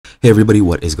Hey everybody,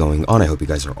 what is going on? I hope you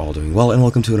guys are all doing well and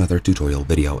welcome to another tutorial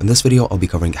video. In this video, I'll be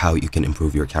covering how you can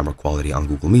improve your camera quality on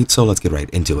Google Meet, so let's get right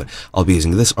into it. I'll be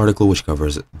using this article which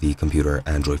covers the computer,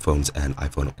 Android phones, and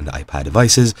iPhone and iPad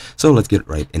devices, so let's get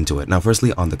right into it. Now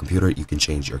firstly, on the computer, you can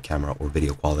change your camera or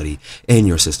video quality in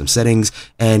your system settings,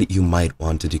 and you might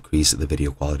want to decrease the video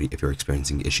quality if you're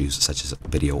experiencing issues such as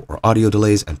video or audio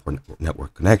delays and poor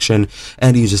network connection,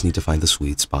 and you just need to find the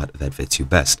sweet spot that fits you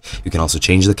best. You can also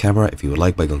change the camera if you would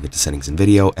like by going into settings in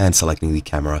video and selecting the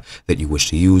camera that you wish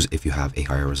to use if you have a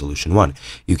higher resolution one.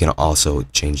 You can also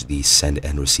change the send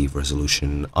and receive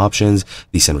resolution options.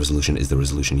 The send resolution is the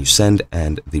resolution you send,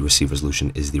 and the receive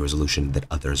resolution is the resolution that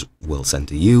others will send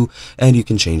to you, and you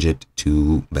can change it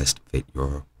to best fit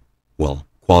your,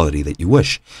 quality that you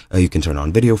wish. You can turn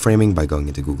on video framing by going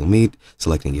into Google Meet,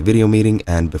 selecting a video meeting,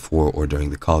 and before or during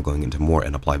the call going into more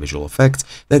and apply visual effects,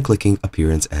 then clicking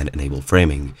appearance and enable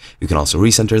framing. You can also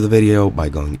recenter the video by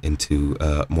going into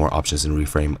more options and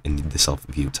reframe in the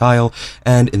self-view tile,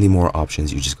 and in the more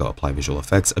options you just go apply visual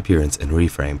effects, appearance, and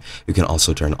reframe. You can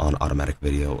also turn on automatic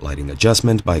video lighting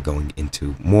adjustment by going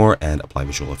into more and apply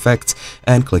visual effects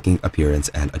and clicking appearance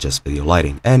and adjust video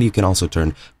lighting. And you can also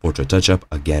turn portrait touch-up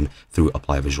again through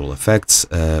apply visual effects,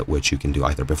 which you can do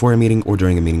either before a meeting or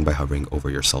during a meeting by hovering over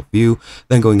your self view,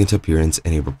 then going into appearance,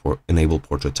 enable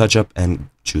portrait touch-up, and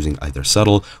choosing either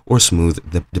subtle or smooth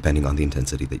depending on the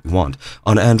intensity that you want.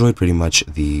 On Android, pretty much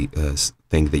the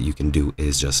thing that you can do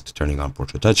is just turning on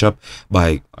portrait touch-up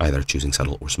by either choosing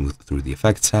subtle or smooth through the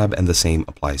effects tab, and the same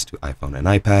applies to iPhone and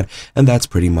iPad, and that's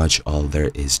pretty much all there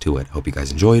is to it. Hope you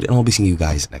guys enjoyed, and I'll be seeing you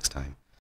guys next time.